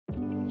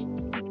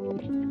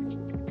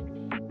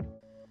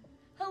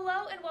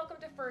Hello and welcome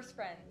to First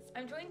Friends.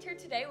 I'm joined here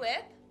today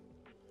with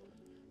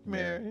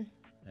Mary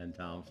and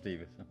Tom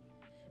Stephenson.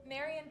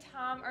 Mary and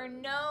Tom are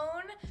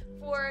known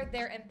for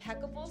their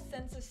impeccable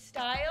sense of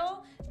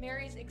style,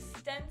 Mary's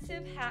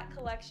extensive hat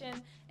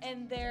collection,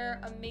 and their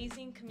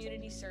amazing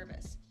community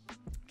service.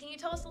 Can you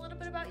tell us a little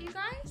bit about you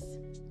guys?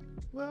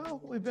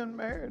 Well, we've been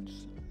married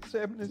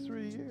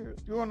 73 years.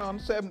 Going on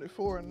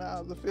 74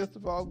 now. The 5th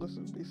of August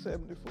will be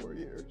 74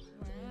 years.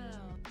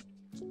 Wow.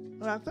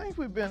 And I think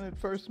we've been at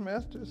First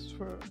Methodist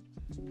for,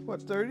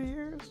 what, 30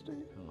 years, Steve?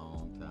 A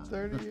long time.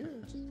 30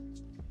 years.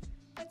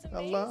 That's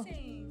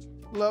amazing.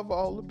 Love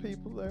all the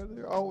people there.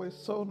 They're always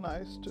so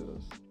nice to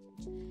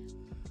us.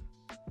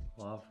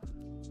 Well,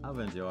 I've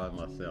enjoyed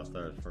myself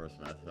there at First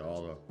Methodist.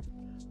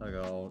 I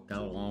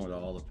got along with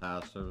all the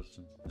pastors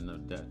and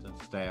the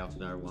staff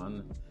and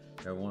everyone.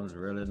 Everyone's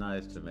really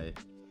nice to me.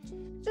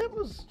 It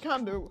was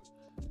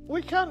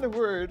we kind of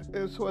worried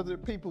as whether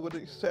people would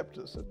accept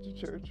us at the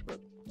church, but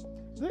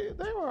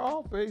they were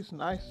all very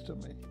nice to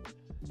me.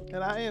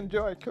 And I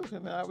enjoyed cooking,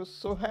 and I was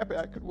so happy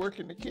I could work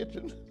in the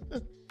kitchen.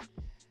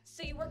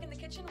 So you work in the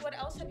kitchen. What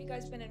else have you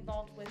guys been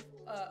involved with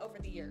over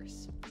the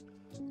years?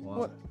 Well,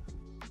 What?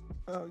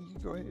 Oh, you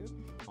go ahead.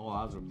 Oh,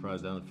 I was the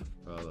president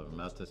for the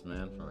Methodist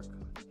Men for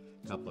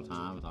a couple of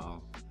times. I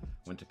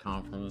went to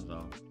conference.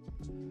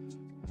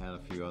 I had a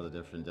few other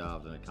different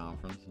jobs in the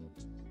conference, and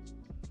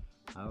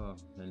I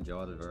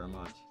enjoyed it very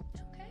much.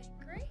 Okay,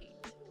 great.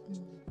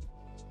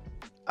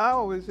 I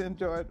always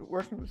enjoyed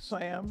working with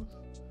Sam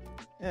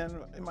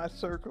and in my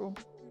circle.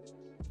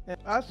 And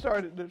I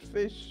started to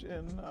fish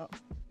in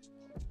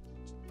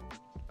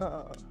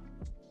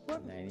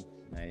what?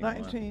 91.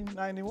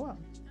 1991.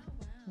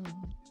 Oh, wow.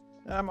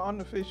 And I'm on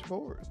the fish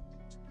board.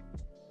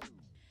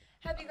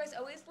 Have you guys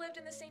always lived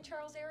in the St.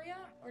 Charles area,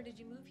 or did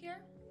you move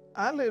here?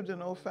 I lived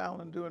in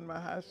O'Fallon during my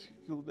high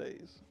school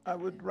days. I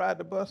would ride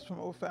the bus from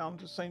O'Fallon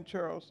to St.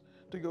 Charles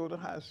to go to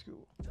high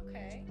school.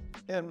 Okay.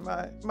 And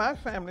my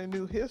family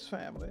knew his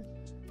family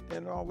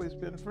and always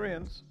been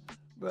friends,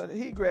 but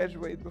he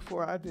graduated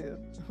before I did.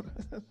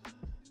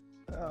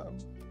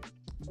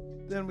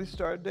 Then we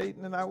started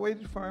dating, and I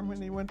waited for him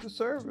when he went to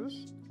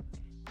service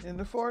in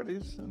the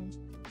 40s. And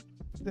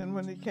then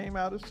when he came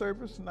out of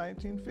service in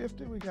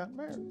 1950, we got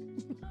married.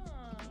 Oh,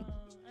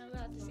 I'll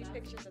have to see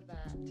pictures of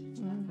that. That's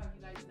how you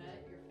guys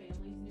met? Your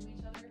families knew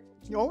each other?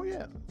 Oh,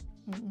 yeah.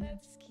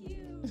 That's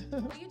cute.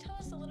 Will you tell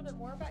us a little bit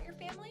more about your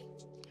family?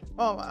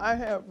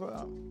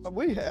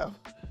 We have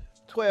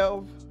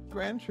 12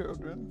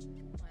 grandchildren,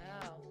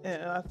 Wow.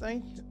 and I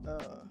think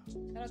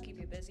That'll keep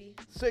you busy.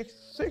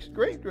 six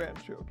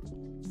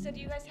great-grandchildren. So do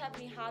you guys have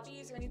any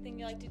hobbies or anything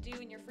you like to do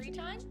in your free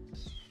time?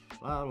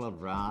 I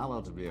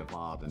love to be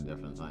involved in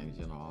different things.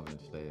 You know, I've been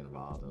staying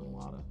involved in a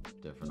lot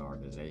of different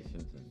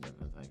organizations and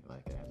different things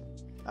like that.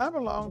 I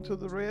belong to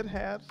the Red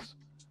Hats,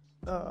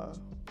 the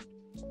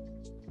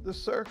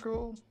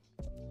Circle.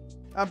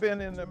 I've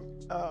been in the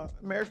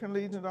American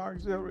Legion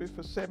Auxiliary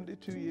for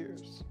 72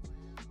 years.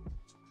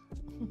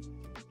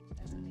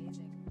 That's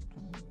amazing.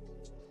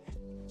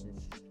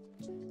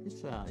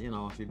 It's you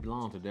know, if you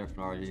belong to different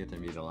orgs, you get to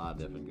meet a lot of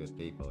different good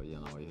people. You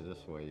know,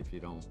 this way, if you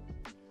don't,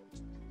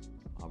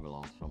 I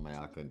belong to somebody,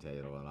 I couldn't tell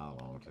you what I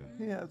belong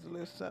to. He has a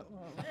list that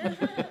long.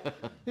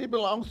 He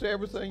belongs to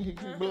everything he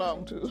can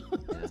belong to.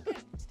 That's good.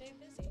 Stay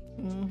busy.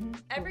 Mm-hmm.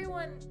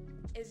 Everyone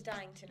is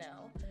dying to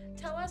know.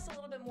 Tell us a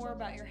little bit more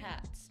about your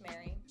hats,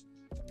 Mary.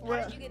 How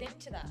Well, did you get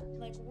into that?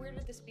 Like, where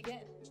did this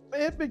begin?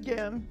 it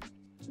began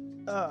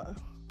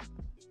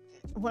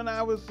when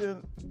I was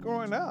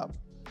growing up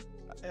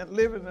and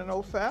living in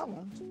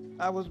O'Fallon.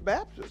 I was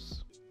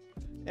Baptist,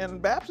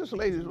 and Baptist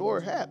ladies wore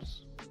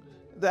hats.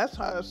 That's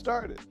how I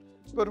started.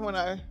 But when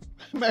I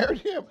married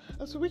him,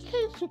 I said, we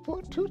can't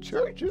support two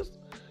churches.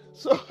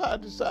 So I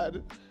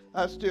decided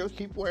I still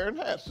keep wearing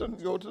hats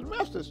and go to the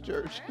Methodist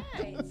church.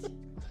 All right.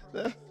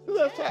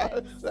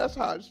 That's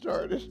how it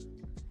started.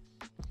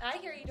 I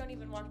hear you don't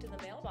even walk to the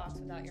mailbox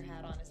without your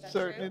hat on. Is that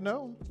Certainly true?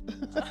 no.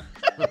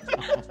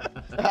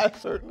 I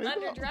certainly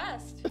don't.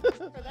 Underdressed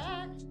for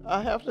that.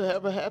 I have to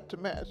have a hat to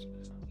match.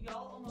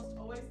 Y'all almost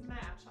always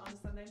match on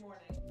Sunday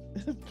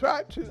morning.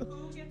 Try to.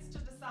 Who gets to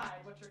decide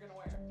what you're going to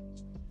wear?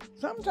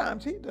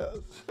 Sometimes he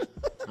does.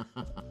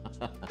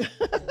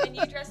 And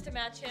you dress to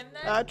match him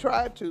then? I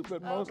try to,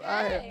 but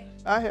Okay.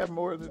 I have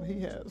more than he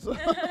has.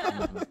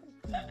 Yeah.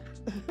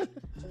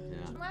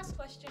 Last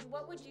question,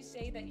 what would you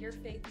say that your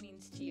faith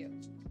means to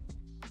you?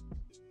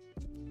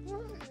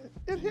 Well,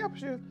 it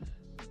helps you.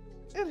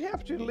 It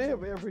helps you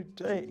live every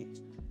day.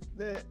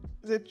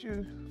 That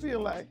you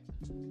feel like,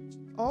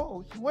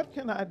 oh, what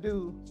can I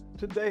do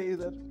today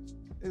that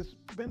is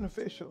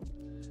beneficial?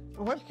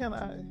 What can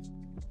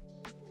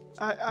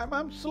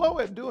I'm slow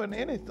at doing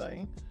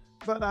anything,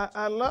 but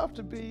I love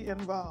to be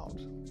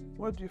involved.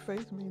 What does your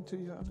faith mean to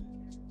you, honey?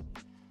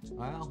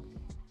 Well,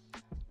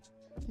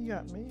 You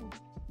got me.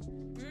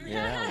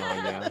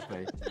 yeah,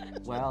 faith.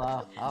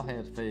 Well, I've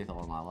had faith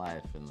all my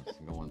life and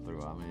going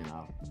through. I mean,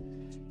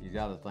 you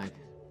got to think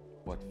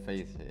what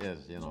faith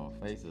is. You know,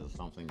 faith is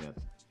something that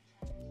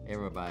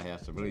everybody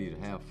has to believe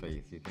to have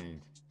faith. You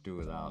can't do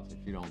without.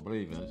 If you don't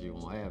believe in it, you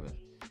won't have it.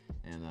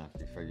 And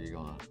if you figure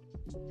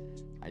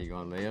how you're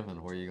gonna live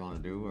and where you're gonna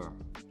do, or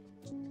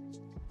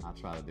I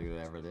try to do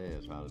that every day.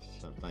 I try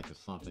to think of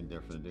something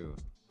different to do.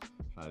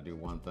 Try to do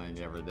one thing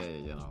every day,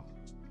 you know.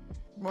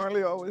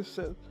 Marley always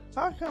says,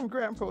 "How come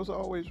Grandpa's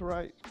always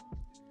right?"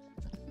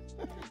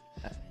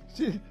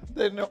 See,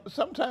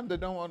 sometimes they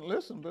don't want to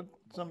listen, but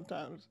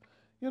sometimes,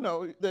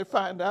 they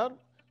find out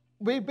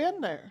we've been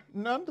there.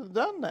 None have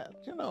done that.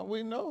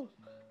 We know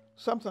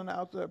something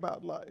out there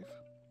about life.